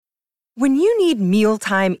When you need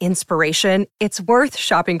mealtime inspiration, it's worth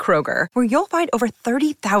shopping Kroger, where you'll find over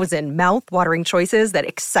 30,000 mouth-watering choices that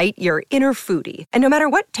excite your inner foodie. And no matter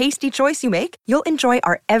what tasty choice you make, you'll enjoy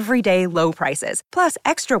our everyday low prices, plus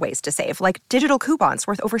extra ways to save, like digital coupons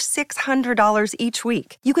worth over $600 each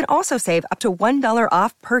week. You can also save up to $1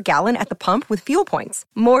 off per gallon at the pump with fuel points.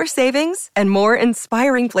 More savings and more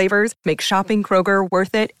inspiring flavors make shopping Kroger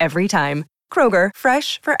worth it every time. Kroger,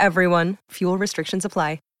 fresh for everyone. Fuel restrictions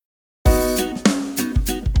apply.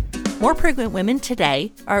 More pregnant women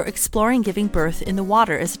today are exploring giving birth in the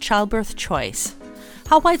water as a childbirth choice.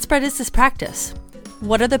 How widespread is this practice?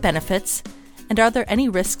 What are the benefits? And are there any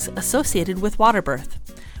risks associated with waterbirth?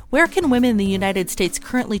 Where can women in the United States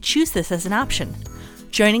currently choose this as an option?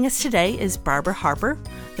 Joining us today is Barbara Harper,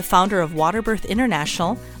 the founder of Waterbirth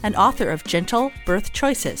International and author of Gentle Birth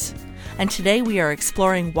Choices. And today we are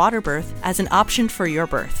exploring waterbirth as an option for your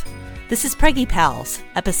birth. This is Preggy Pals,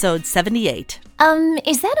 episode 78.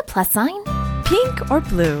 Is that a plus sign? Pink or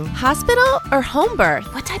blue? Hospital or home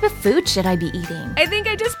birth? What type of food should I be eating? I think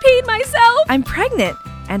I just peed myself. I'm pregnant,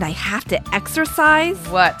 and I have to exercise.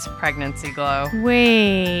 What pregnancy glow?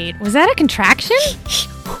 Wait, was that a contraction?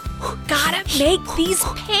 Gotta make these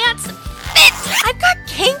pants fit. I've got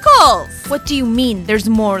kinkles. What do you mean there's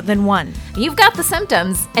more than one? You've got the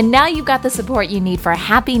symptoms, and now you've got the support you need for a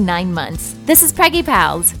happy 9 months. This is Preggy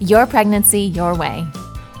Pals, your pregnancy, your way.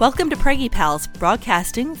 Welcome to Preggy Pals,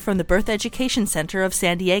 broadcasting from the Birth Education Center of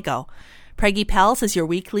San Diego. Preggy Pals is your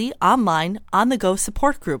weekly, online, on-the-go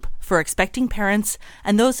support group for expecting parents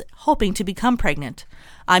and those hoping to become pregnant.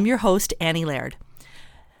 I'm your host, Annie Laird.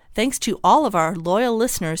 Thanks to all of our loyal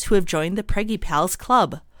listeners who have joined the Preggy Pals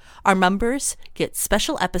Club. Our members get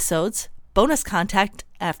special episodes, bonus content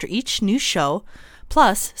after each new show,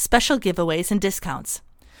 plus special giveaways and discounts.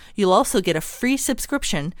 You'll also get a free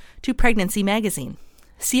subscription to Pregnancy Magazine.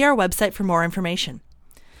 See our website for more information.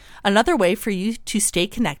 Another way for you to stay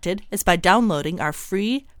connected is by downloading our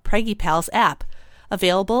free Preggy Pals app,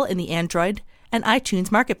 available in the Android and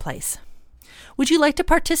iTunes marketplace. Would you like to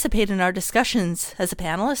participate in our discussions as a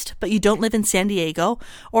panelist, but you don't live in San Diego,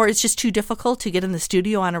 or it's just too difficult to get in the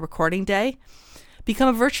studio on a recording day? Become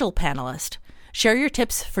a virtual panelist. Share your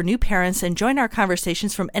tips for new parents and join our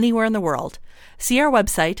conversations from anywhere in the world. See our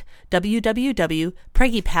website,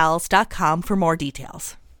 www.preggypals.com, for more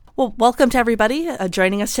details. Well, welcome to everybody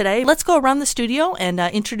joining us today. Let's go around the studio and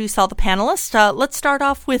introduce all the panelists. Let's start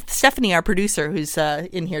off with Stephanie, our producer, who's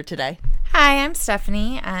in here today. Hi, I'm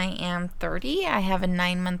Stephanie. I am 30. I have a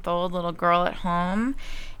 9-month-old little girl at home,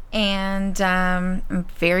 and I'm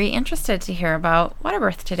very interested to hear about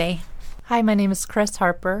Waterbirth today. Hi, my name is Chris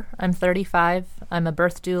Harper. I'm 35. I'm a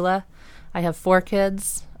birth doula. I have 4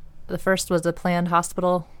 kids. The first was a planned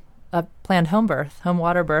home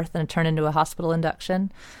water birth, and it turned into a hospital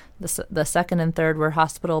induction. The second and third were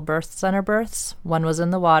hospital birth center births. One was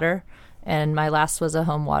in the water, and my last was a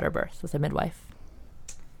home water birth with a midwife.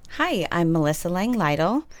 Hi, I'm Melissa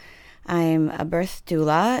Lang-Lytle. I'm a birth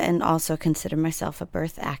doula and also consider myself a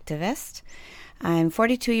birth activist. I'm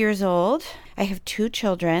 42 years old. I have 2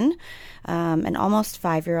 children, an almost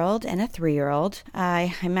 5-year-old and a 3-year-old.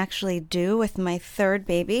 I'm actually due with my 3rd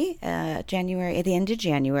baby, at the end of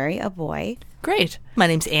January, a boy. Great. My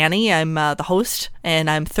name's Annie. I'm the host, and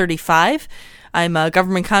I'm 35. I'm a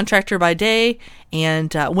government contractor by day,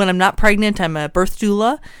 and when I'm not pregnant, I'm a birth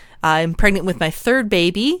doula. I'm pregnant with my 3rd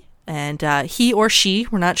baby, and he or she,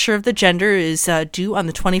 we're not sure of the gender, is due on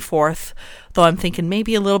the 24th, though I'm thinking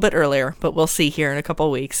maybe a little bit earlier, but we'll see here in a couple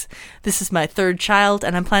of weeks. This is my 3rd child,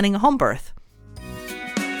 and I'm planning a home birth.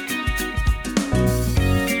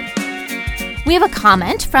 We have a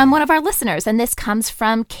comment from one of our listeners, and this comes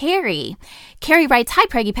from Carrie. Carrie writes, "Hi,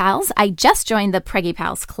 Preggy Pals. I just joined the Preggy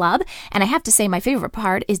Pals Club, and I have to say my favorite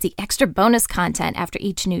part is the extra bonus content after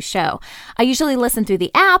each new show. I usually listen through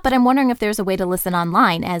the app, but I'm wondering if there's a way to listen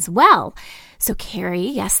online as well." So, Carrie,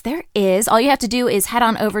 yes, there is. All you have to do is head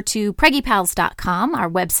on over to preggypals.com, our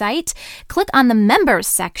website. Click on the members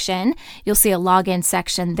section. You'll see a login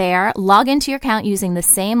section there. Log into your account using the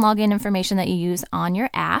same login information that you use on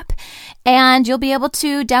your app, and you'll be able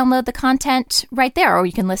to download the content right there, or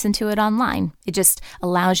you can listen to it online. It just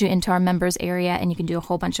allows you into our members area, and you can do a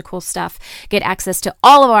whole bunch of cool stuff. Get access to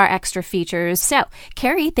all of our extra features. So,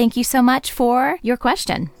 Carrie, thank you so much for your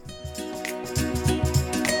question.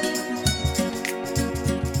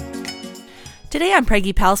 Today on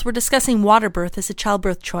Preggy Pals, we're discussing waterbirth as a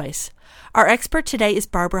childbirth choice. Our expert today is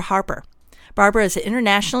Barbara Harper. Barbara is an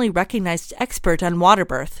internationally recognized expert on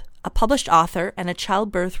waterbirth, a published author, and a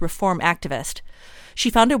childbirth reform activist. She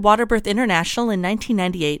founded Waterbirth International in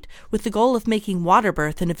 1998 with the goal of making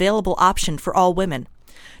Waterbirth an available option for all women.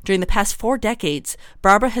 During the past 4 decades,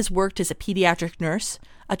 Barbara has worked as a pediatric nurse,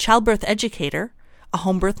 a childbirth educator, a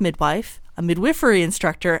home birth midwife, a midwifery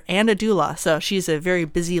instructor, and a doula, so she's a very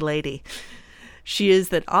busy lady. She is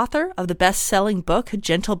the author of the best-selling book,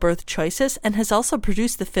 Gentle Birth Choices, and has also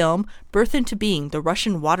produced the film Birth into Being, the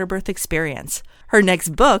Russian Waterbirth Experience. Her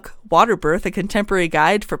next book, Waterbirth, a contemporary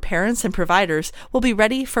guide for parents and providers, will be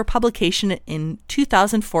ready for publication in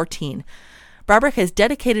 2014. Barbara has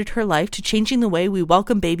dedicated her life to changing the way we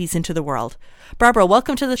welcome babies into the world. Barbara,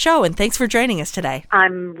 welcome to the show, and thanks for joining us today.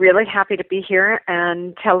 I'm really happy to be here,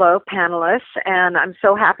 and hello, panelists. And I'm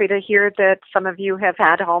so happy to hear that some of you have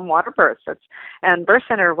had home water births and birth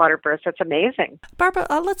center water births. That's amazing. Barbara,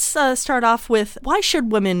 let's start off with, why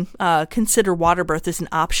should women consider water birth as an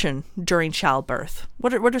option during childbirth?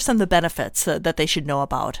 What are some of the benefits that they should know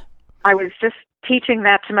about? I was just teaching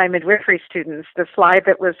that to my midwifery students. The slide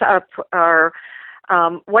that was up are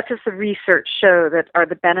what does the research show that are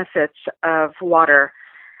the benefits of water?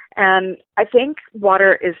 And I think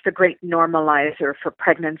water is the great normalizer for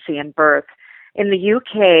pregnancy and birth. In the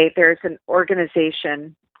UK, there's an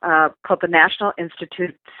organization called the National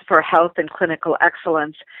Institute for Health and Clinical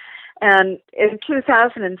Excellence. And in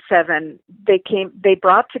 2007, they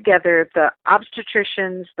brought together the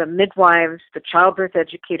obstetricians, the midwives, the childbirth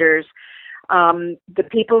educators, the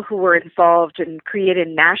people who were involved in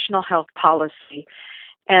creating national health policy,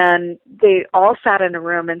 and they all sat in a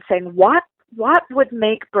room and saying, what would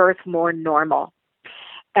make birth more normal?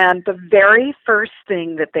 And the very first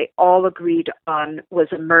thing that they all agreed on was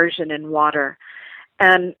immersion in water.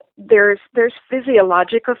 And there's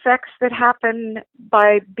physiologic effects that happen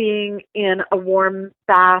by being in a warm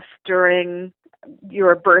bath during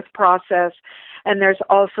your birth process, and there's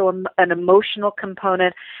also an emotional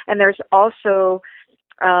component, and there's also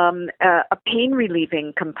a pain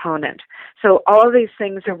relieving component. So all of these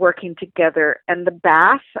things are working together, and the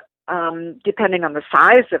bath, depending on the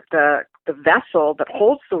size of the vessel that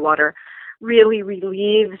holds the water, really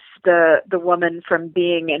relieves the woman from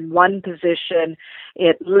being in one position.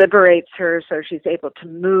 It liberates her so she's able to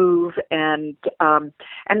move and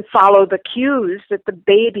follow the cues that the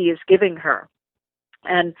baby is giving her.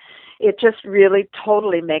 And it just really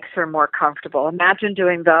totally makes her more comfortable. Imagine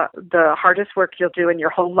doing the hardest work you'll do in your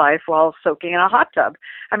whole life while soaking in a hot tub.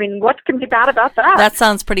 I mean, what can be bad about that? That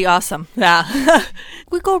sounds pretty awesome. Yeah.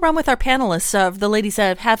 We go around with our panelists, the ladies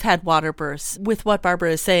that have had water births, with what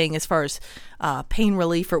Barbara is saying as far as pain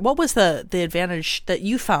relief. Or what was the advantage that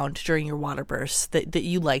you found during your water births that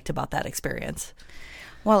you liked about that experience?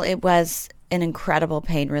 Well, it was an incredible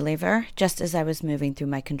pain reliever. Just as I was moving through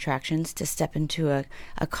my contractions, to step into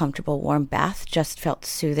a comfortable warm bath just felt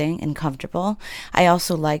soothing and comfortable. I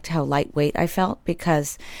also liked how lightweight I felt,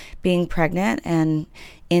 because being pregnant and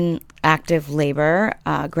in active labor,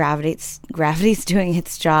 gravity's doing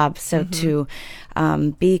its job. So to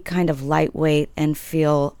be kind of lightweight and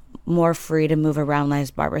feel more free to move around,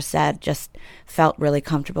 as Barbara said, just felt really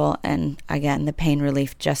comfortable. And again, the pain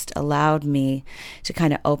relief just allowed me to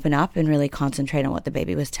kind of open up and really concentrate on what the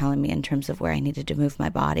baby was telling me in terms of where I needed to move my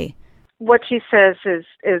body. What she says is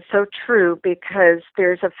so true, because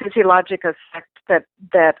there's a physiologic effect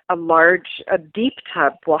that a deep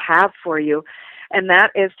tub will have for you, and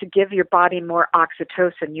that is to give your body more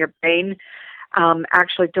oxytocin. Your brain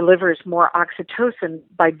actually delivers more oxytocin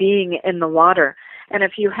by being in the water. And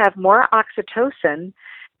if you have more oxytocin,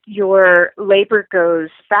 your labor goes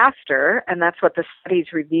faster, and that's what the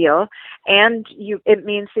studies reveal. And it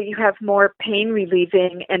means that you have more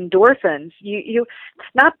pain-relieving endorphins. You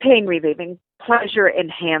not pain-relieving,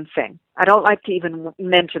 pleasure-enhancing. I don't like to even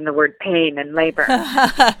mention the word pain in labor.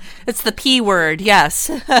 It's the P word, yes.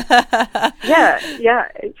 Yeah.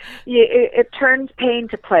 It turns pain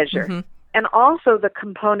to pleasure. Mm-hmm. And also the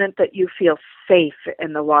component that you feel safe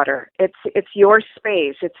in the water. It's your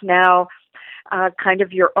space. It's now kind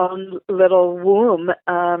of your own little womb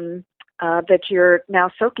that you're now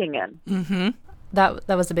soaking in. Mm-hmm. That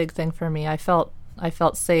was a big thing for me. I felt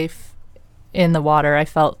safe in the water. I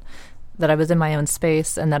felt that I was in my own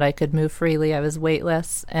space and that I could move freely. I was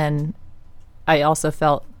weightless, and I also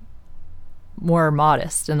felt more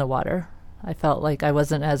modest in the water. I felt like I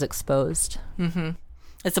wasn't as exposed. Mm-hmm.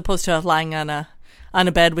 As opposed to lying on a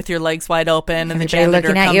bed with your legs wide open and everybody the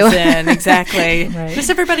janitor comes you. in. Exactly. Right.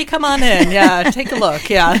 Just everybody come on in. Yeah, take a look.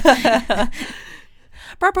 Yeah.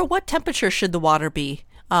 Barbara, what temperature should the water be?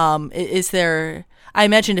 Is there? I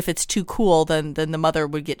imagine if it's too cool, then the mother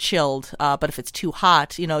would get chilled. But if it's too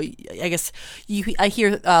hot, I guess I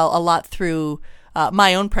hear a lot through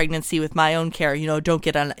my own pregnancy with my own care, don't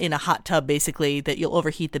get in a hot tub, basically, that you'll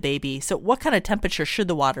overheat the baby. So what kind of temperature should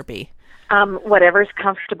the water be? Whatever's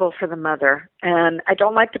comfortable for the mother. And I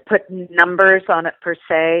don't like to put numbers on it per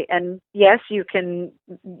se. And yes, you can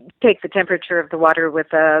take the temperature of the water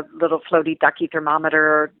with a little floaty ducky thermometer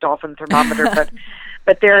or dolphin thermometer,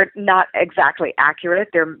 but they're not exactly accurate.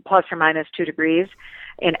 They're plus or minus 2 degrees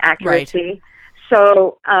in accuracy. Right.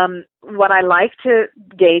 So what I like to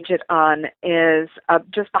gauge it on is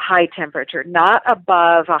just a high temperature, not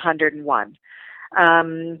above 101.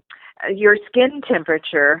 Your skin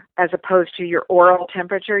temperature, as opposed to your oral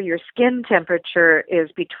temperature, your skin temperature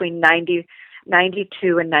is between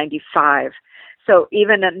 92 and 95. So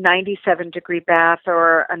even a 97-degree bath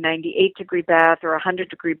or a 98-degree bath or a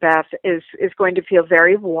 100-degree bath is going to feel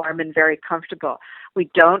very warm and very comfortable. We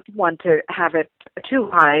don't want to have it too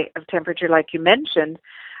high of temperature, like you mentioned.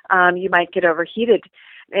 You might get overheated.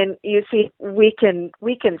 And you see, we can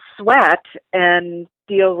sweat and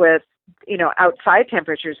deal with outside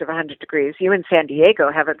temperatures of 100 degrees. You in San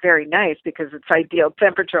Diego have it very nice because it's ideal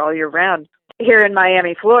temperature all year round. Here in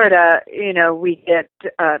Miami, Florida, we get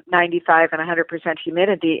 95 and 100%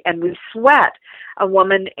 humidity, and we sweat. A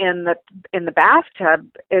woman in the bathtub,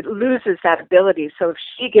 it loses that ability. So if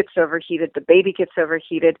she gets overheated, the baby gets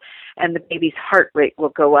overheated, and the baby's heart rate will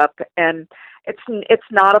go up. And it's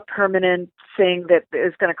not a permanent thing that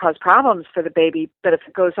is going to cause problems for the baby, but if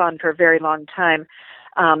it goes on for a very long time,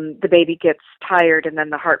 the baby gets tired and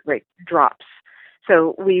then the heart rate drops.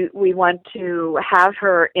 So we want to have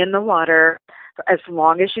her in the water as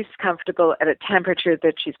long as she's comfortable at a temperature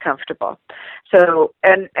that she's comfortable. So,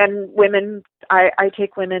 and women, I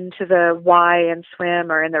take women to the Y and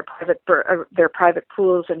swim or in their private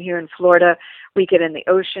pools. And here in Florida, we get in the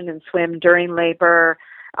ocean and swim during labor.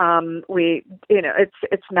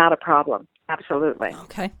 It's not a problem. Absolutely.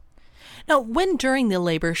 Okay. Now, when during the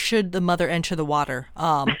labor should the mother enter the water?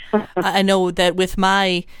 I know that with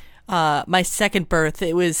my second birth,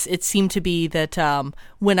 it seemed to be that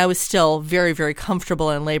when I was still very, very comfortable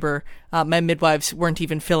in labor, my midwives weren't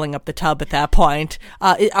even filling up the tub at that point.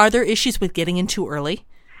 Are there issues with getting in too early?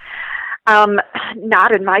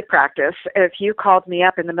 Not in my practice. If you called me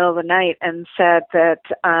up in the middle of the night and said that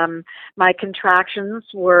my contractions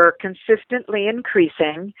were consistently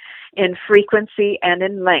increasing in frequency and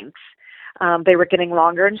in length, they were getting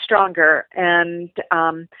longer and stronger, and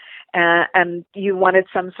you wanted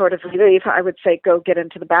some sort of relief, I would say go get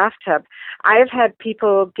into the bathtub. I've had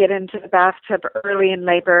people get into the bathtub early in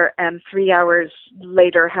labor and 3 hours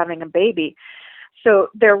later having a baby. So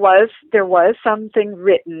there was something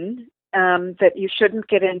written that you shouldn't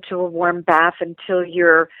get into a warm bath until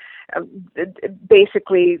you're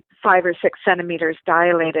basically 5 or 6 centimeters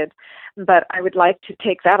dilated. But I would like to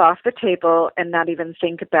take that off the table and not even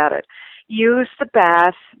think about it. Use the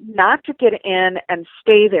bath not to get in and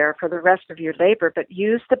stay there for the rest of your labor, but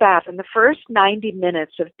use the bath in the first 90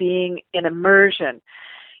 minutes of being in immersion.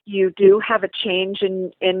 You do have a change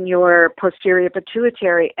in your posterior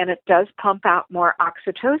pituitary, and it does pump out more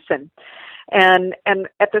oxytocin. And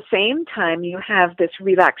at the same time, you have this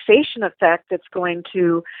relaxation effect that's going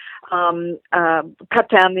to cut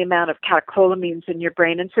down the amount of catecholamines in your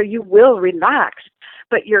brain, and so you will relax.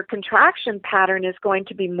 But your contraction pattern is going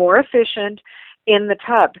to be more efficient in the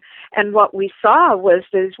tub. And what we saw was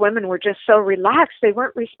these women were just so relaxed, they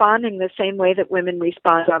weren't responding the same way that women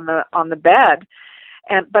respond on the bed.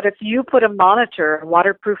 But if you put a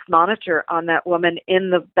waterproof monitor on that woman in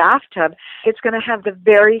the bathtub, it's going to have the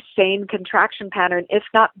very same contraction pattern, if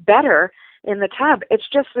not better, in the tub. It's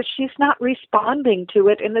just that she's not responding to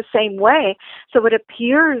it in the same way. So it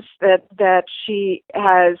appears that she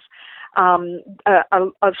has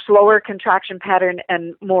a slower contraction pattern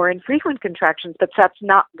and more infrequent contractions, but that's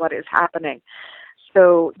not what is happening.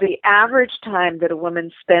 So the average time that a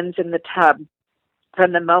woman spends in the tub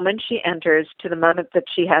from the moment she enters to the moment that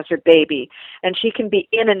she has her baby, and she can be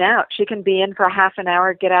in and out. She can be in for half an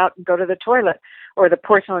hour, get out and go to the toilet, or the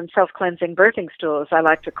porcelain self-cleansing birthing stool, as I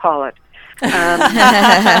like to call it.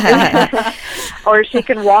 Or she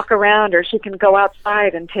can walk around, or she can go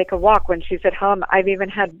outside and take a walk when she's at home. I've even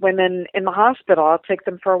had women in the hospital. I'll take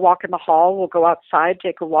them for a walk in the hall. We'll go outside,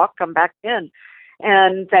 take a walk, come back in,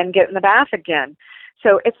 and then get in the bath again.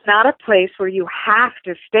 So it's not a place where you have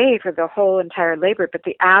to stay for the whole entire labor, but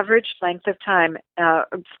the average length of time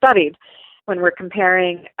studied when we're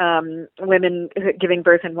comparing women giving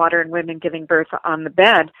birth in water and women giving birth on the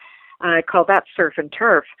bed, I call that surf and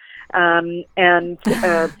turf. And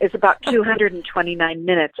is about 229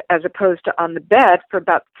 minutes as opposed to on the bed for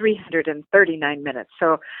about 339 minutes.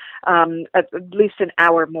 So at least an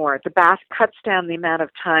hour more. The bath cuts down the amount of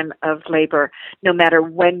time of labor no matter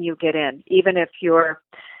when you get in. Even if you're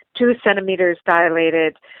 2 centimeters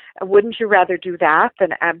dilated, wouldn't you rather do that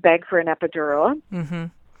than beg for an epidural? Mm-hmm.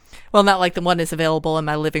 Well, not like the one is available in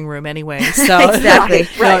my living room anyway. So exactly.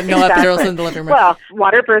 Right, no epidurals in the living room. Well,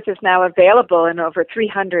 Waterbirth is now available in over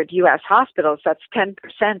 300 U.S. hospitals. That's 10%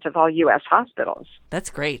 of all U.S. hospitals. That's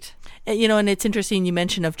great. And it's interesting you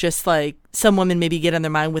mentioned of just like some women maybe get in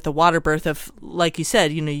their mind with a water birth of, like you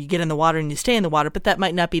said, you get in the water and you stay in the water, but that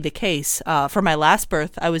might not be the case. For my last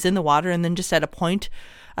birth, I was in the water and then just at a point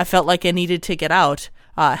I felt like I needed to get out.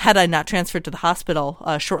 Had I not transferred to the hospital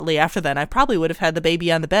shortly after that, I probably would have had the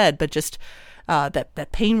baby on the bed, but just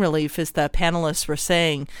that pain relief, as the panelists were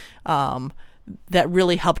saying, that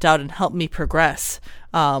really helped out and helped me progress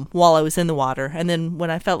while I was in the water. And then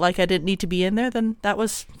when I felt like I didn't need to be in there, then that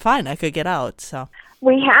was fine. I could get out. So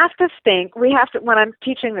we have to when I'm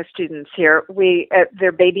teaching the students here,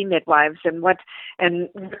 they're baby midwives, and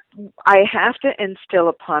I have to instill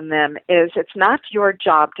upon them is it's not your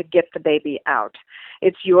job to get the baby out.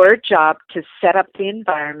 It's your job to set up the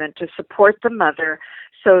environment, to support the mother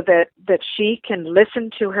so that she can listen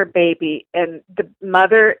to her baby, and the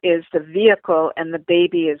mother is the vehicle and the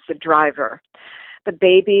baby is the driver.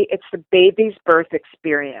 It's the baby's birth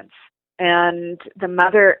experience. And the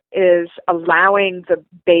mother is allowing the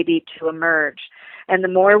baby to emerge. And the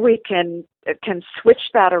more we can switch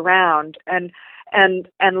that around and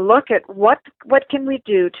look at what can we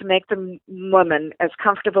do to make the woman as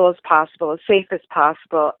comfortable as possible, as safe as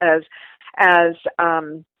possible, as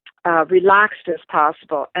relaxed as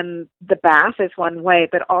possible. And the bath is one way,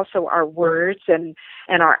 but also our words and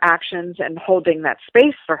our actions and holding that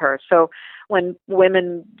space for her. So when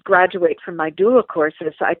women graduate from my doula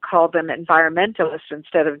courses, I call them environmentalists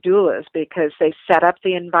instead of doulas because they set up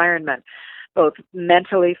the environment both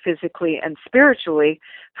mentally, physically, and spiritually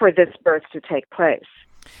for this birth to take place.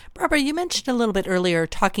 Barbara, you mentioned a little bit earlier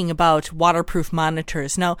talking about waterproof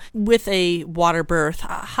monitors. Now, with a water birth,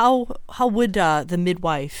 how would the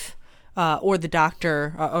midwife or the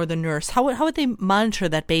doctor or the nurse, how would they monitor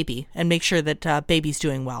that baby and make sure that baby's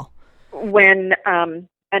doing well?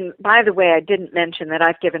 And by the way, I didn't mention that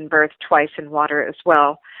I've given birth twice in water as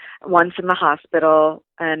well. Once in the hospital,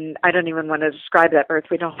 and I don't even want to describe that birth.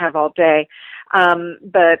 We don't have all day.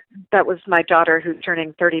 But that was my daughter who's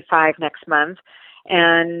turning 35 next month.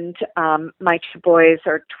 And my 2 boys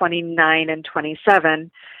are 29 and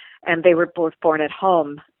 27, and they were both born at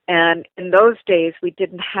home. And in those days, we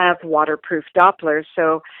didn't have waterproof Dopplers.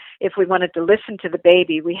 So if we wanted to listen to the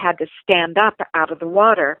baby, we had to stand up out of the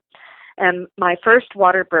water. And my first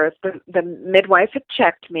water birth, the midwife had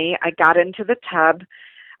checked me. I got into the tub.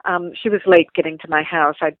 She was late getting to my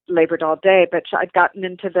house. I labored all day, but I'd gotten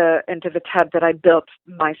into the tub that I built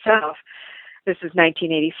myself. This is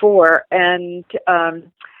 1984, and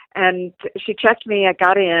she checked me. I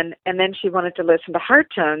got in, and then she wanted to listen to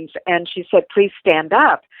heart tones, and she said, "Please stand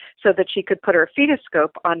up," so that she could put her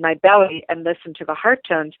fetoscope on my belly and listen to the heart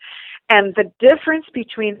tones. And the difference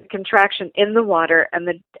between the contraction in the water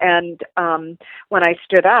and when I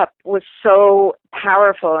stood up was so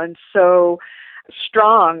powerful and so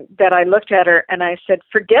strong that I looked at her and I said,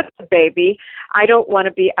 "Forget the baby. I don't want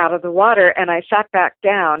to be out of the water." And I sat back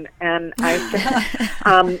down and I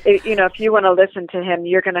said, if you want to listen to him,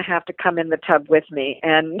 you're going to have to come in the tub with me.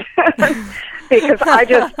 And because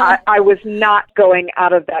I was not going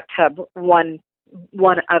out of that tub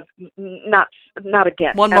not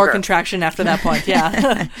again. One more contraction after that point.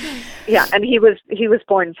 Yeah. Yeah. And he was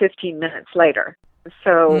born 15 minutes later.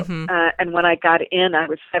 So, and when I got in, I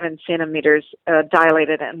was 7 centimeters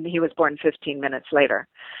dilated, and he was born 15 minutes later.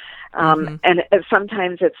 And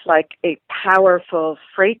sometimes it's like a powerful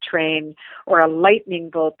freight train or a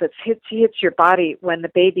lightning bolt that hits your body when the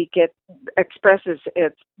baby expresses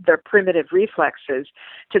their primitive reflexes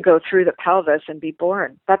to go through the pelvis and be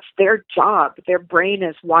born. That's their job. Their brain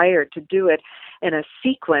is wired to do it in a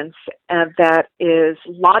sequence that is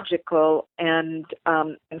logical and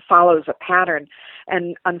follows a pattern.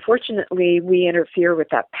 And unfortunately, we interfere with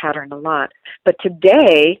that pattern a lot. But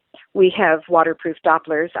today, we have waterproof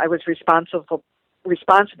Dopplers. I was responsible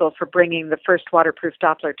for bringing the first waterproof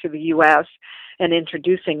Doppler to the U.S. and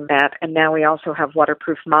introducing that. And now we also have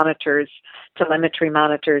waterproof monitors, telemetry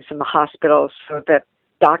monitors in the hospitals, so that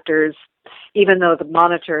doctors, even though the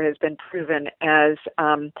monitor has been proven as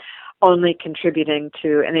only contributing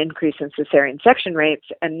to an increase in cesarean section rates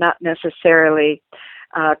and not necessarily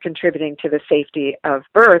contributing to the safety of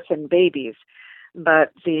birth and babies.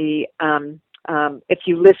 But if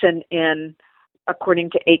you listen in according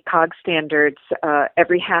to ACOG standards,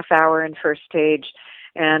 every half hour in first stage,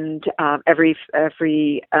 and every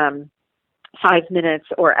 5 minutes,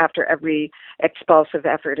 or after every expulsive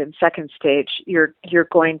effort in second stage, you're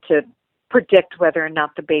going to predict whether or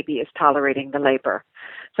not the baby is tolerating the labor.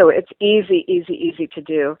 So it's easy to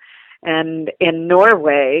do. And in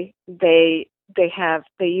Norway, they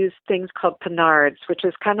use things called panards, which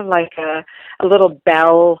is kind of like a little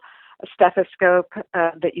bell stethoscope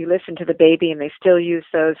that you listen to the baby, and they still use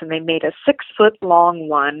those. And they made a 6-foot long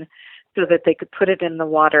one so that they could put it in the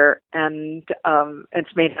water, and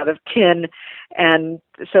it's made out of tin, and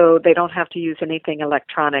so they don't have to use anything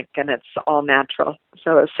electronic, and it's all natural.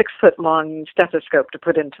 So a 6-foot long stethoscope to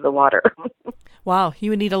put into the water. Wow, you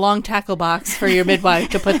would need a long tackle box for your midwife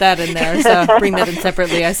to put that in there, so bring that in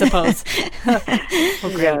separately, I suppose. Well,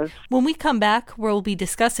 great. Yes. When we come back, we'll be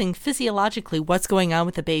discussing physiologically what's going on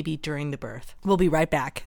with the baby during the birth. We'll be right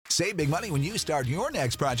back. Save big money when you start your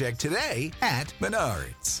next project today at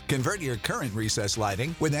Menards. Convert your current recessed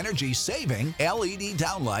lighting with energy-saving LED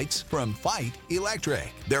downlights from Fight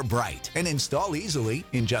Electric. They're bright and install easily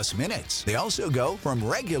in just minutes. They also go from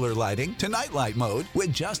regular lighting to nightlight mode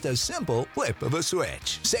with just a simple flip of a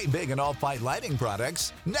switch. Save big on all Fight lighting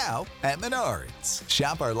products now at Menards.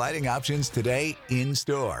 Shop our lighting options today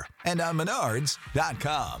in-store and on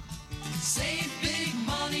Menards.com. Save big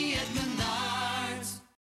money at Menards.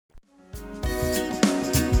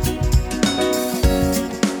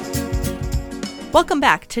 Welcome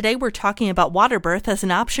back. Today we're talking about Waterbirth as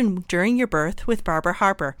an option during your birth with Barbara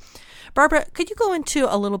Harper. Barbara, could you go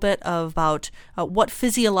into a little bit about what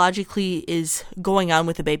physiologically is going on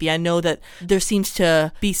with the baby? I know that there seems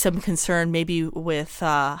to be some concern maybe with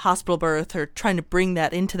hospital birth or trying to bring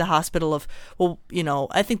that into the hospital of,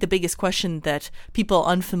 I think the biggest question that people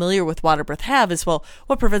unfamiliar with Waterbirth have is,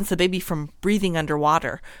 what prevents the baby from breathing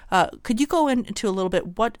underwater? Could you go into a little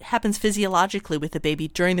bit what happens physiologically with the baby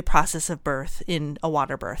during the process of birth in a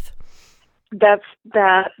Waterbirth? That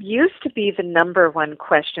used to be the number one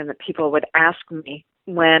question that people would ask me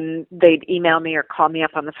when they'd email me or call me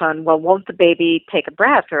up on the phone. Well, won't the baby take a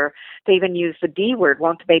breath? Or they even use the D word,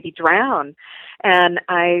 won't the baby drown? And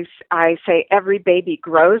I say every baby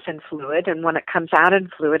grows in fluid, and when it comes out in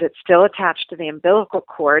fluid, it's still attached to the umbilical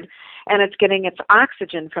cord, and it's getting its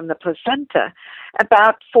oxygen from the placenta.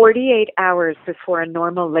 About 48 hours before a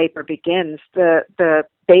normal labor begins, the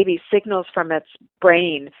baby signals from its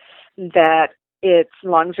brain that its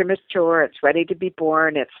lungs are mature, it's ready to be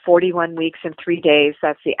born, it's 41 weeks and 3 days.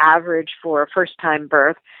 That's the average for a first-time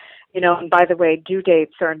birth. And by the way, due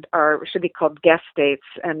dates should be called guest dates,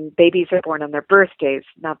 and babies are born on their birthdays,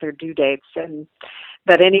 not their due dates.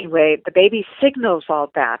 But anyway, the baby signals all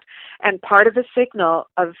that. And part of the signal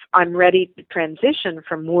of I'm ready to transition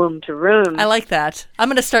from womb to room. I like that. I'm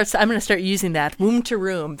going to start using that. Womb to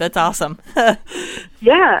room. That's awesome.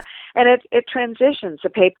 Yeah. And it transitions.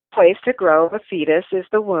 The place to grow a fetus is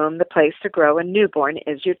the womb. The place to grow a newborn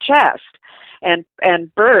is your chest.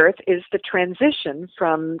 And birth is the transition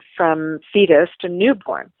from fetus to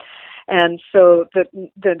newborn. And so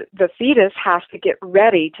the fetus has to get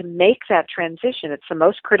ready to make that transition. It's the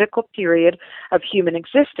most critical period of human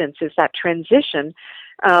existence, is that transition.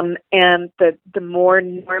 And the more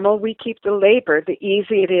normal we keep the labor, the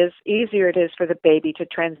easier it is for the baby to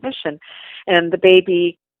transition. And the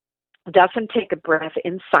baby doesn't take a breath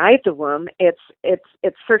inside the womb. Its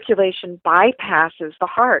circulation bypasses the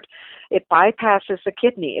heart. It bypasses the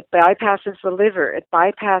kidney. It bypasses the liver. It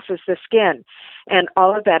bypasses the skin. And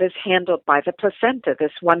all of that is handled by the placenta,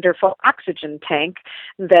 this wonderful oxygen tank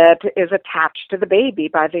that is attached to the baby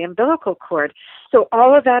by the umbilical cord. So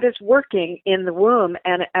all of that is working in the womb,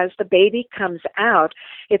 and as the baby comes out,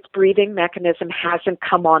 its breathing mechanism hasn't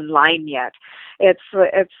come online yet. It's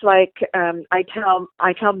like I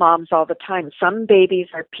tell moms all the time, some babies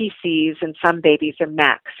are PCs and some babies are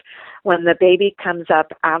Macs. When the baby comes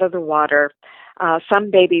up out of the water, some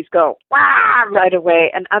babies go, wah, right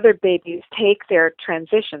away, and other babies take their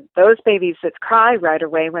transition. Those babies that cry right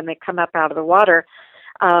away when they come up out of the water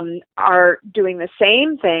are doing the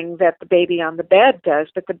same thing that the baby on the bed does,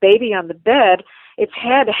 but the baby on the bed, its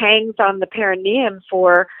head hangs on the perineum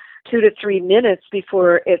for 2 to 3 minutes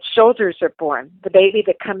before its shoulders are born. The baby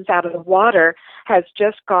that comes out of the water has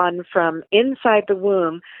just gone from inside the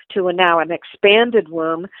womb to now an expanded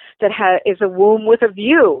womb that is a womb with a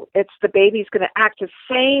view. It's the baby's going to act the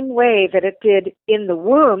same way that it did in the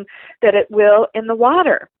womb that it will in the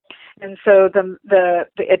water. And so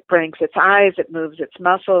it blinks its eyes, it moves its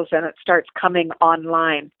muscles, and it starts coming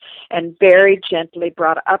online. And very gently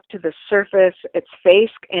brought up to the surface, its face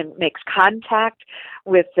and makes contact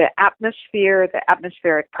with the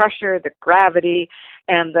atmospheric pressure, the gravity,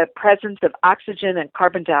 and the presence of oxygen and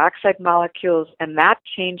carbon dioxide molecules, and that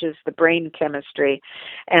changes the brain chemistry.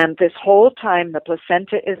 And this whole time, the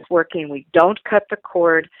placenta is working. We don't cut the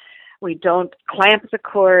cord. We don't clamp the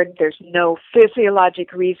cord. There's no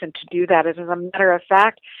physiologic reason to do that. As a matter of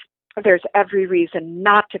fact, there's every reason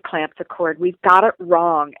not to clamp the cord. We've got it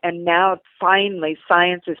wrong, and now finally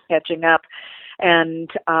science is catching up. And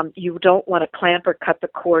you don't want to clamp or cut the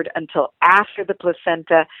cord until after the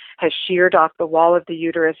placenta has sheared off the wall of the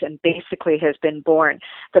uterus and basically has been born.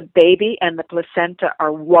 The baby and the placenta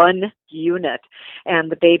are one unit, and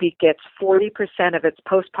the baby gets 40% of its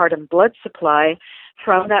postpartum blood supply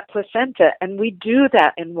from that placenta, and we do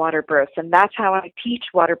that in Waterbirth, and that's how I teach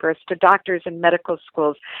Waterbirth to doctors in medical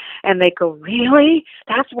schools, and they go, really?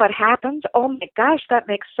 That's what happens? Oh my gosh, that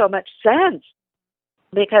makes so much sense,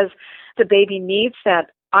 because the baby needs that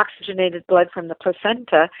oxygenated blood from the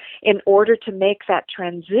placenta in order to make that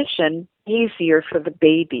transition easier for the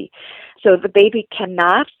baby. So the baby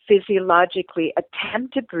cannot physiologically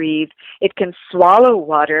attempt to breathe. It can swallow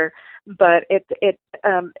water, but it's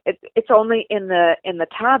only in the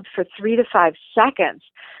tub for 3 to 5 seconds.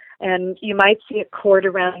 And you might see a cord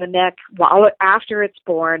around the neck after it's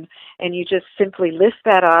born, and you just simply lift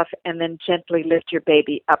that off and then gently lift your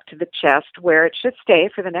baby up to the chest, where it should stay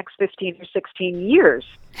for the next 15 or 16 years.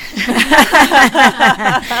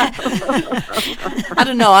 I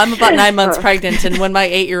don't know. I'm about 9 months pregnant, and when my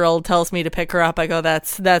 8-year-old tells me to pick her up, I go,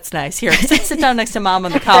 that's nice. Here, sit down next to Mom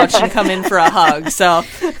on the couch and come in for a hug. So,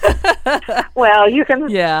 well, you can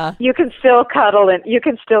still cuddle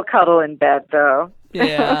in bed, though.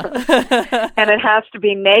 Yeah. And it has to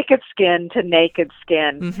be naked skin to naked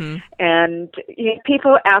skin. Mm-hmm. And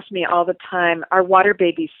people ask me all the time, are water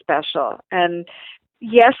babies special? And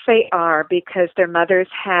yes, they are, because their mothers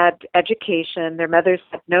had education, their mothers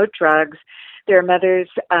had no drugs, their mothers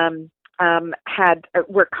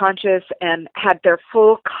were conscious and had their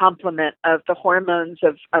full complement of the hormones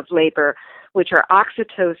of labor, which are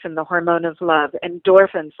oxytocin, the hormone of love,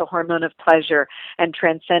 endorphins, the hormone of pleasure and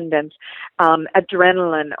transcendence,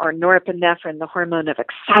 adrenaline or norepinephrine, the hormone of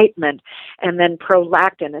excitement, and then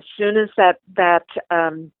prolactin. As soon as that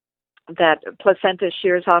placenta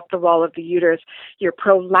shears off the wall of the uterus, your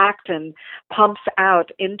prolactin pumps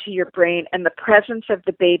out into your brain, and the presence of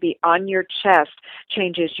the baby on your chest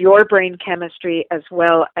changes your brain chemistry as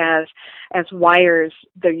well as wires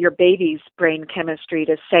your baby's brain chemistry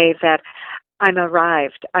to say that I'm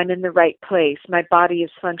arrived, I'm in the right place, my body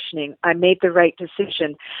is functioning, I made the right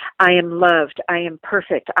decision, I am loved, I am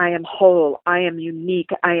perfect, I am whole, I am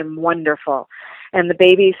unique, I am wonderful. And the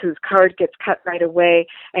baby whose card gets cut right away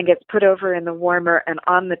and gets put over in the warmer and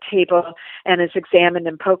on the table and is examined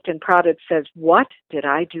and poked and prodded says, what did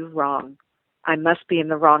I do wrong? I must be in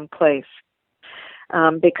the wrong place.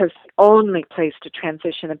 Because the only place to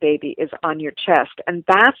transition a baby is on your chest. And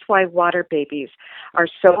that's why water babies are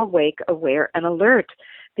so awake, aware, and alert,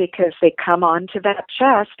 because they come onto that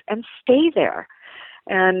chest and stay there.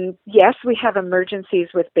 And yes, we have emergencies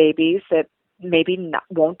with babies that maybe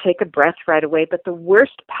won't take a breath right away, but the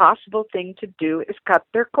worst possible thing to do is cut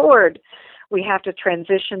their cord. We have to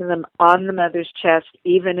transition them on the mother's chest,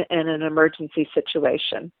 even in an emergency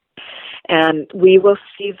situation. And we will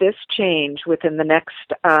see this change within the next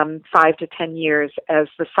 5 to 10 years as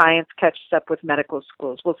the science catches up with medical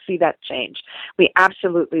schools. We'll see that change. We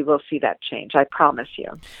absolutely will see that change, I promise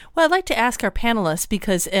you. Well, I'd like to ask our panelists,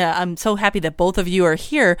 because I'm so happy that both of you are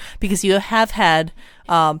here, because you have had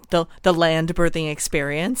the land birthing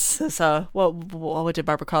experience. So what did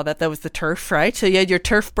Barbara call that? That was the turf, right? So you had your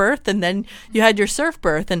turf birth, and then you had your surf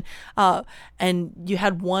birth, and you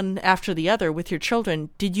had one after the other with your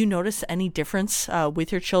children. Did you notice any difference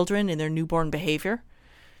with your children in their newborn behavior,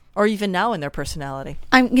 or even now in their personality?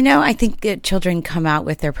 I think that children come out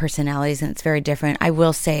with their personalities, and it's very different. I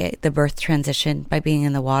will say the birth transition by being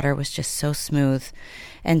in the water was just so smooth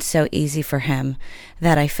and so easy for him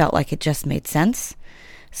that I felt like it just made sense.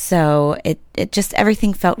 So it just,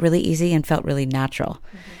 everything felt really easy and felt really natural.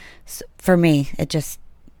 Mm-hmm. So for me,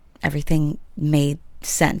 everything made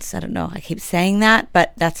sense. I don't know, I keep saying that,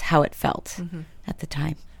 but that's how it felt at the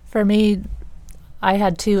time. For me, I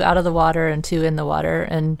had 2 out of the water and 2 in the water,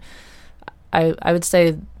 and I would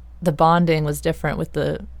say the bonding was different with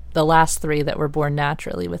the last 3 that were born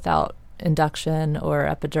naturally without induction or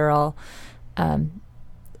epidural.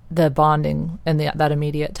 The bonding and that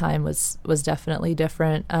immediate time was definitely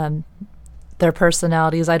different. their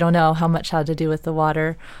personalities. I don't know how much had to do with the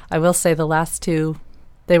water. I will say the last two,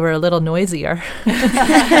 they were a little noisier.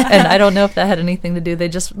 And I don't know if that had anything to do.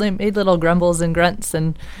 They made little grumbles and grunts,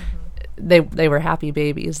 and they were happy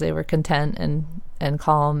babies. They were content and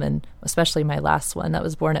calm, and especially my last one that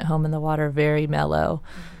was born at home in the water, very mellow.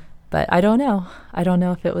 But I don't know. I don't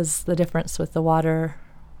know if it was the difference with the water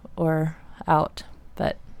or out.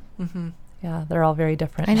 But yeah, they're all very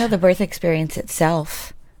different. I know the birth experience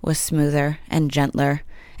itself was smoother and gentler,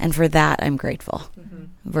 and for that I'm grateful.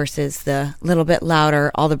 Versus the little bit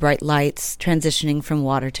louder, all the bright lights, transitioning from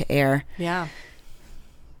water to air. Yeah.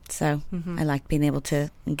 So I like being able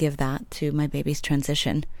to give that to my baby's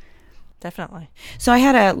transition. Definitely. So I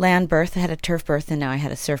had a land birth, I had a turf birth, and now I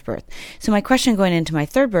had a surf birth. So my question going into my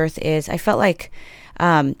third birth is, I felt like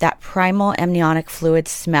that primal amniotic fluid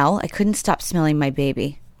smell, I couldn't stop smelling my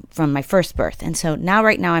baby from my first birth. And so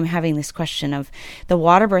right now I'm having this question of, the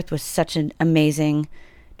water birth was such an amazing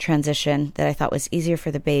transition that I thought was easier for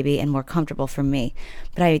the baby and more comfortable for me,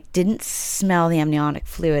 but I didn't smell the amniotic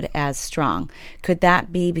fluid as strong. Could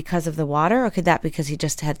that be because of the water, or could that be because he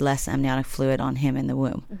just had less amniotic fluid on him in the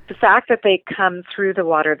womb? The fact that they come through the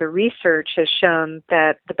water, the research has shown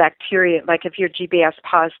that the bacteria, like if you're GBS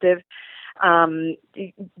positive,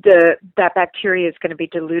 that bacteria is going to be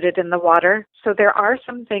diluted in the water. So there are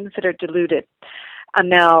some things that are diluted.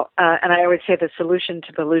 Now, and I always say the solution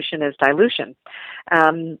to pollution is dilution.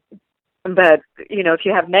 But, if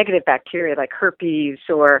you have negative bacteria like herpes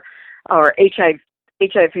or HIV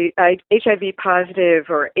positive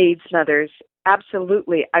or AIDS mothers,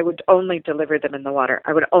 absolutely, I would only deliver them in the water.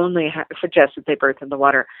 I would only suggest that they birth in the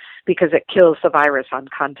water because it kills the virus on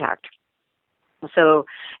contact. So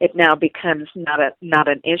it now becomes not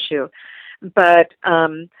an issue. But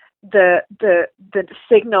the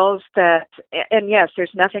signals that, and yes,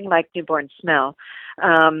 there's nothing like newborn smell.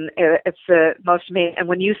 It's the most amazing, and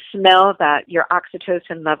when you smell that, your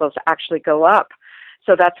oxytocin levels actually go up.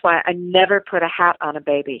 So that's why I never put a hat on a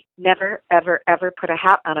baby. Never, ever, ever put a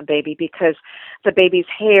hat on a baby, because the baby's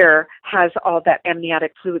hair has all that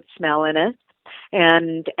amniotic fluid smell in it,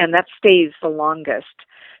 and that stays the longest.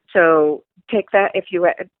 So take that, if you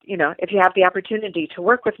have the opportunity to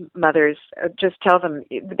work with mothers, just tell them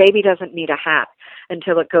the baby doesn't need a hat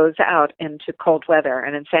until it goes out into cold weather.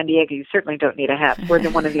 And in San Diego, you certainly don't need a hat. We're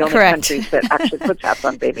one of the only countries that actually puts hats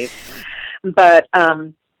on babies. But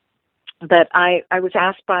I was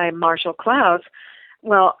asked by Marshall Clouds,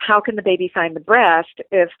 well, how can the baby find the breast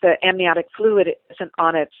if the amniotic fluid isn't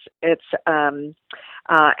on its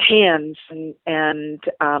hands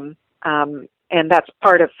and that's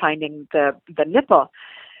part of finding the nipple.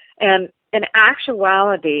 And in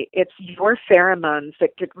actuality, it's your pheromones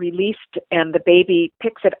that get released, and the baby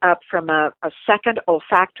picks it up from a second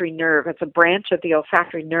olfactory nerve. It's a branch of the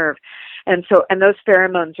olfactory nerve. And those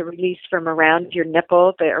pheromones are released from around your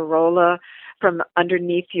nipple, the areola, from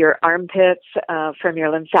underneath your armpits, from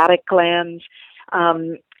your lymphatic glands,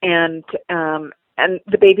 and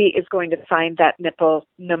the baby is going to find that nipple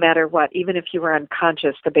no matter what. Even if you were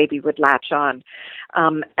unconscious, the baby would latch on.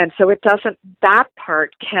 And so that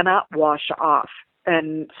part cannot wash off.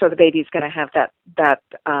 And so the baby's going to have that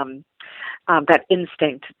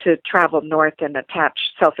instinct to travel north and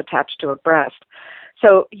self-attach to a breast.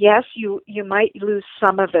 So yes, you might lose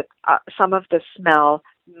some of it, some of the smell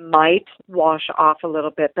might wash off a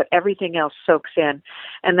little bit, but everything else soaks in.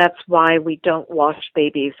 And that's why we don't wash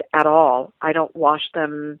babies at all. I don't wash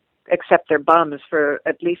them except their bums for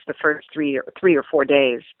at least the first 3 or 4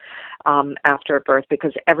 days after a birth,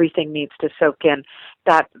 because everything needs to soak in.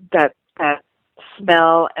 That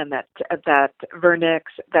smell and that vernix,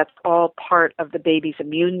 that's all part of the baby's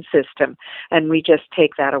immune system, and we just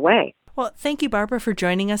take that away. Well, thank you, Barbara, for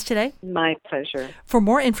joining us today. My pleasure. For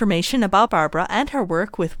more information about Barbara and her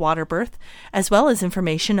work with Waterbirth, as well as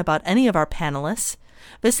information about any of our panelists,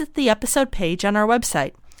 visit the episode page on our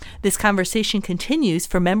website. This conversation continues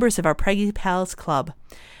for members of our Preggy Pals Club.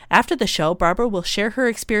 After the show, Barbara will share her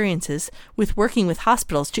experiences with working with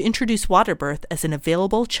hospitals to introduce Waterbirth as an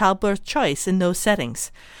available childbirth choice in those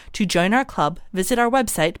settings. To join our club, visit our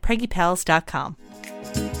website, preggypals.com.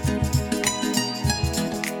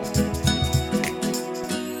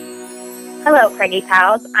 Hello, Preggy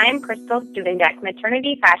Pals. I'm Crystal Studendek,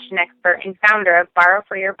 maternity fashion expert and founder of Borrow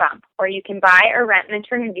for Your Bump, where you can buy or rent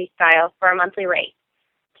maternity styles for a monthly rate.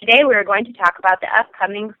 Today we are going to talk about the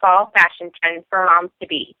upcoming fall fashion trends for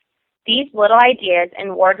moms-to-be. These little ideas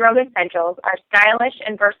and wardrobe essentials are stylish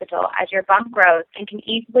and versatile as your bump grows and can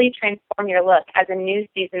easily transform your look as a new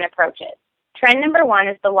season approaches. Trend number 1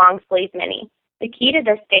 is the long sleeve mini. The key to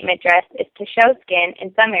this statement dress is to show skin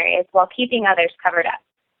in some areas while keeping others covered up.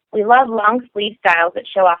 We love long sleeve styles that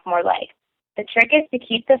show off more leg. The trick is to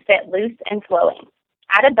keep the fit loose and flowing.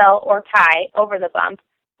 Add a belt or tie over the bump,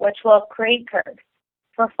 which will create curves.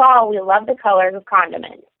 For fall, we love the colors of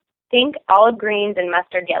condiments. Think olive greens and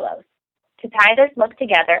mustard yellows. To tie this look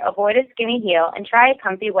together, avoid a skinny heel and try a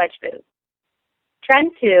comfy wedge boot.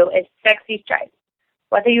 Trend 2 is sexy stripes.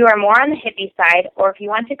 Whether you are more on the hippie side or if you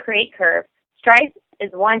want to create curves, stripes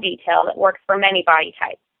is one detail that works for many body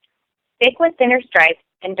types. Stick with thinner stripes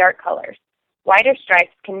and dark colors. Wider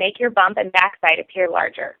stripes can make your bump and backside appear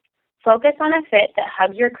larger. Focus on a fit that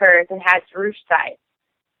hugs your curves and has ruched sides.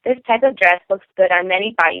 This type of dress looks good on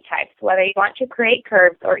many body types, whether you want to create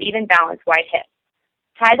curves or even balance wide hips.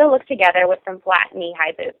 Tie the look together with some flat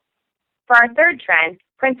knee-high boots. For our third trend,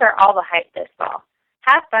 prints are all the hype this fall.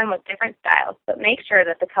 Have fun with different styles, but make sure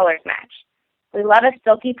that the colors match. We love a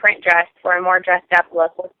silky print dress for a more dressed-up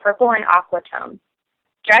look with purple and aqua tones.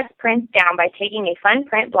 Dress prints down by taking a fun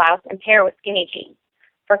print blouse and pair with skinny jeans.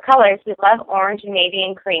 For colors, we love orange, navy,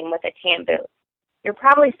 and cream with a tan boot. You're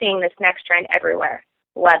probably seeing this next trend everywhere.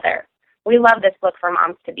 Leather. We love this look for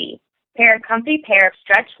moms-to-be. Pair a comfy pair of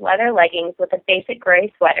stretched leather leggings with a basic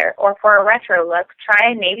gray sweater, or for a retro look,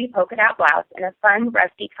 try a navy polka dot blouse and a fun,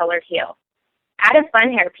 rusty colored heel. Add a fun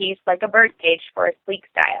hairpiece like a birdcage for a sleek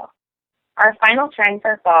style. Our final trend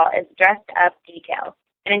for fall is dressed-up details.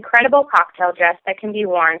 An incredible cocktail dress that can be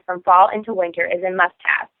worn from fall into winter is a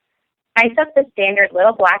must-have. Spice up the standard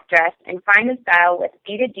little black dress and find a style with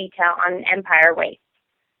beaded detail on an empire waist.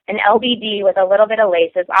 An LBD with a little bit of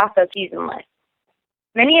lace is also seasonless.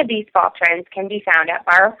 Many of these fall trends can be found at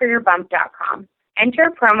borrowforyourbump.com.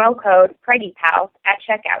 Enter promo code PreggyPals at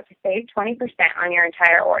checkout to save 20% on your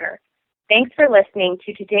entire order. Thanks for listening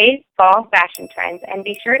to today's fall fashion trends, and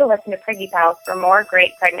be sure to listen to Preggy Pals for more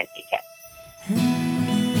great pregnancy tips.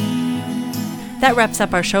 That wraps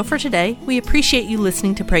up our show for today. We appreciate you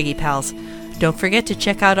listening to Preggy Pals. Don't forget to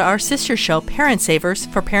check out our sister show, Parent Savers,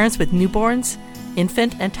 for parents with newborns,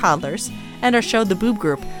 infant, and toddlers, and our show, The Boob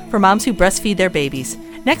Group, for moms who breastfeed their babies.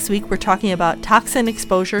 Next week, we're talking about toxin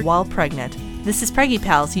exposure while pregnant. This is Preggy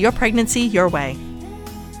Pals, your pregnancy, your way.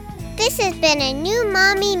 This has been a New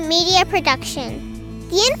Mommy Media production.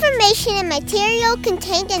 The information and material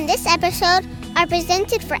contained in this episode are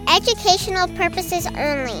presented for educational purposes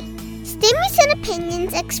only. Statements and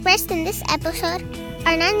opinions expressed in this episode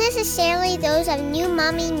are not necessarily those of New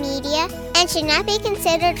Mommy Media and should not be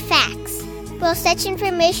considered facts. While such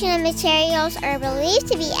information and materials are believed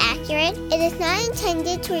to be accurate, it is not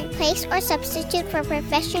intended to replace or substitute for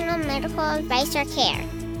professional medical advice or care,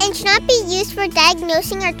 and should not be used for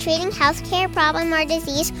diagnosing or treating healthcare problem or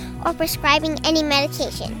disease or prescribing any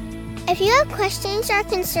medication. If you have questions or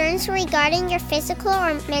concerns regarding your physical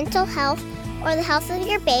or mental health or the health of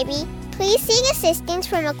your baby, please seek assistance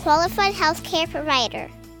from a qualified healthcare provider.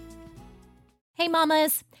 Hey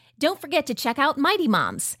mamas, don't forget to check out Mighty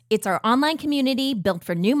Moms. It's our online community built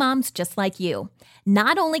for new moms just like you.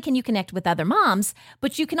 Not only can you connect with other moms,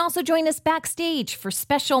 but you can also join us backstage for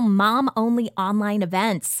special mom-only online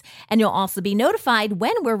events. And you'll also be notified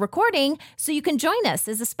when we're recording so you can join us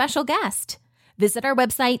as a special guest. Visit our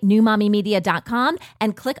website, newmommymedia.com,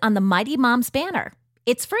 and click on the Mighty Moms banner.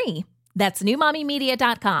 It's free. That's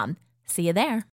newmommymedia.com. See you there.